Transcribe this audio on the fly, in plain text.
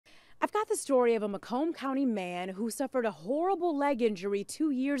I've got the story of a Macomb County man who suffered a horrible leg injury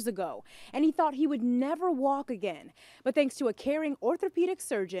 2 years ago, and he thought he would never walk again. But thanks to a caring orthopedic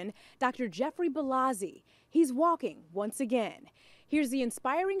surgeon, Dr. Jeffrey Balazzi, he's walking once again. Here's the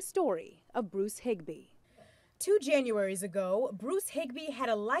inspiring story of Bruce Higbee. 2 Januaries ago, Bruce Higbee had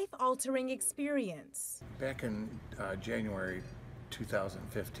a life-altering experience. Back in January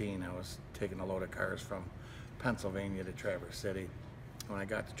 2015, I was taking a load of cars from Pennsylvania to Traverse City. When I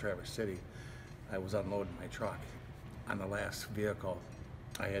got to Traverse City, I was unloading my truck. On the last vehicle,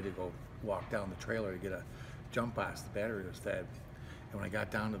 I had to go walk down the trailer to get a jump box. The battery was dead. And when I got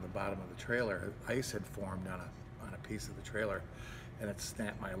down to the bottom of the trailer, ice had formed on a piece of the trailer, and it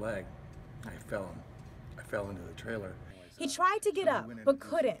snapped my leg. I fell into the trailer. He tried to get up, but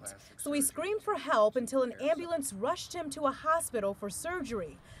couldn't, so he screamed for help until an ambulance rushed him to a hospital for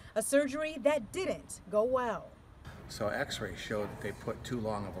surgery, a surgery that didn't go well. So x-ray showed that they put too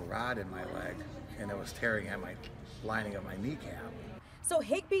long of a rod in my leg, and it was tearing at lining up my kneecap. So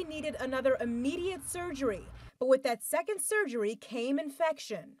Higbee needed another immediate surgery, but with that second surgery came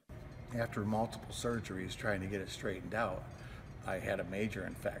infection. After multiple surgeries trying to get it straightened out, I had a major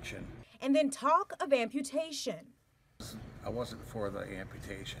infection. And then talk of amputation. I wasn't for the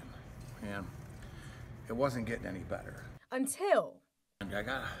amputation, and it wasn't getting any better. Until I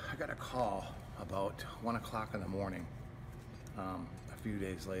got a call about 1 o'clock in the morning a few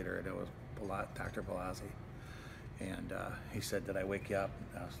days later, and it was Dr. Balazzi, and he said, "Did I wake you up?"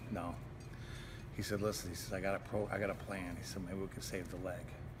 I was, "No." He said, "Listen," he says, I got a plan." He said, "Maybe we can save the leg."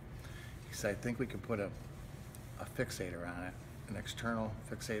 He said, "I think we can put a fixator on it, an external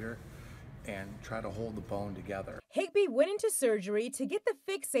fixator, and try to hold the bone together." Higbee went into surgery to get the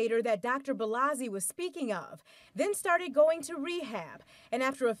fixator that Dr. Balazzi was speaking of, then started going to rehab. And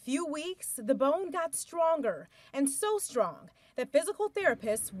after a few weeks, the bone got stronger, and so strong that physical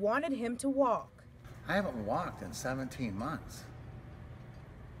therapists wanted him to walk. I haven't walked in 17 months.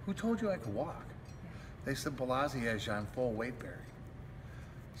 Who told you I could walk? They said Balazzi has you on full weight bearing.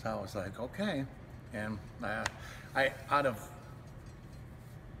 So I was like, okay. And I out of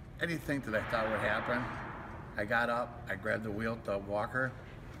anything that I thought would happen, I got up, I grabbed the walker,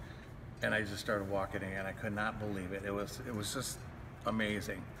 and I just started walking again. I could not believe it. It was just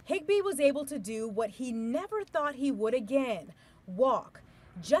amazing. Higbee was able to do what he never thought he would again, walk.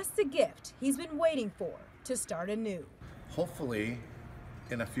 Just the gift he's been waiting for to start anew. Hopefully,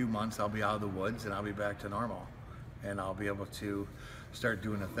 in a few months, I'll be out of the woods and I'll be back to normal, and I'll be able to start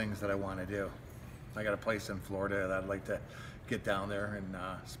doing the things that I want to do. I got a place in Florida that I'd like to get down there and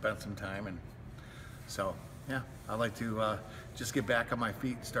spend some time, and so yeah, I'd like to just get back on my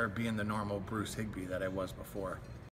feet and start being the normal Bruce Higbee that I was before.